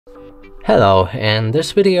Hello, in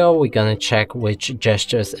this video we're gonna check which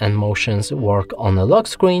gestures and motions work on the lock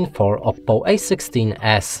screen for Oppo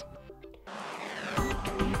A16s.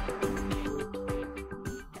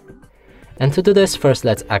 And to do this, first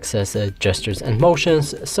let's access gestures and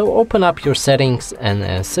motions. So open up your settings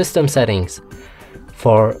and system settings.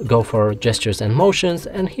 Go for gestures and motions,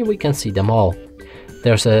 and here we can see them all.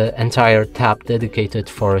 There's an entire tab dedicated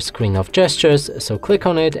for a screen of gestures, so click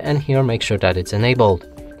on it and here make sure that it's enabled.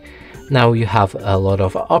 Now you have a lot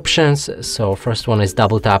of options. So first one is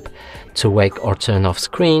double tap to wake or turn off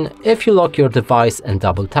screen. If you lock your device and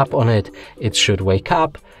double tap on it, it should wake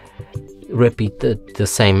up. Repeat the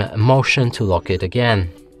same motion to lock it again.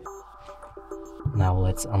 Now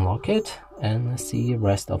let's unlock it and see the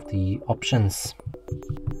rest of the options.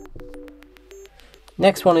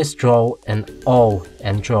 Next one is draw an O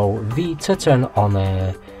and draw V to turn on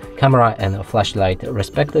a camera and a flashlight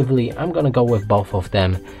respectively. I'm gonna go with both of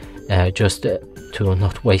them just to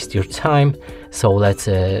not waste your time. So let's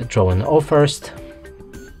draw an O first.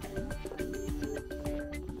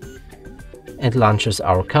 It launches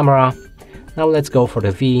our camera. Now let's go for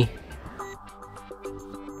the V.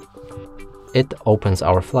 It opens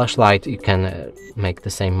our flashlight. You can make the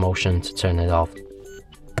same motion to turn it off.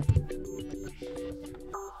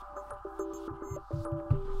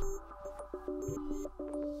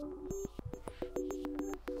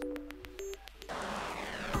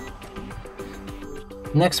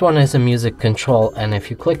 Next one is a music control, and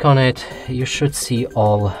if you click on it, you should see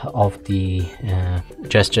all of the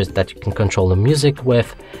gestures that you can control the music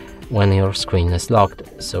with when your screen is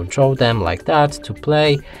locked. So draw them like that to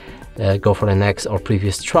play, go for the next or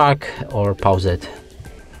previous track, or pause it.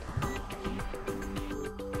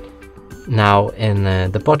 Now in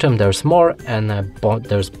the bottom there's more, and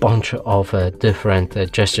there's a bunch of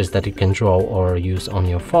different gestures that you can draw or use on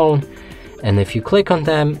your phone. And if you click on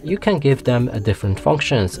them, you can give them different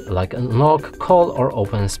functions like unlock, call, or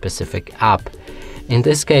open a specific app. In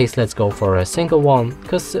this case, let's go for a single one,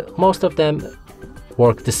 because most of them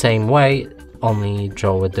work the same way, only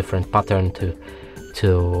draw a different pattern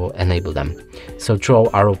to enable them. So draw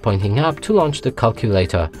arrow pointing up to launch the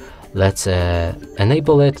calculator. Let's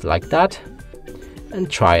enable it like that and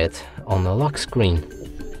try it on the lock screen.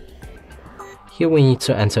 Here we need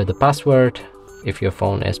to enter the password if your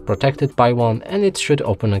phone is protected by one, and it should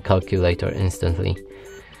open a calculator instantly.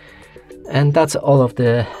 And that's all of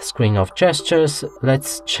the screen of gestures.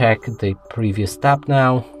 Let's check the previous tab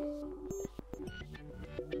now.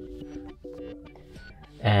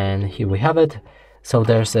 And here we have it. So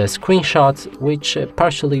there's a screenshot which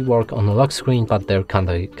partially work on the lock screen, but they're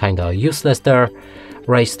kinda useless there.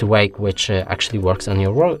 Raise to wake, which actually works on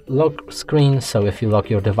your lock screen. So if you lock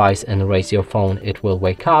your device and raise your phone, it will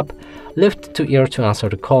wake up. Lift to ear to answer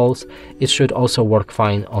the calls. It should also work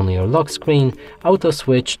fine on your lock screen. Auto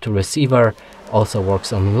switch to receiver also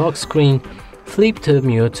works on the lock screen. Flip to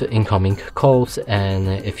mute incoming calls, and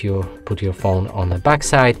if you put your phone on the back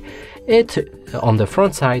side, on the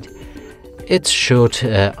front side, it should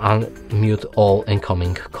unmute all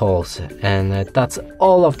incoming calls. And that's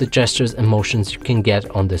all of the gestures and motions you can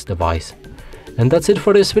get on this device. And that's it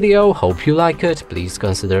for this video. Hope you like it. Please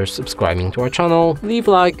consider subscribing to our channel, leave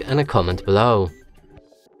a like and a comment below.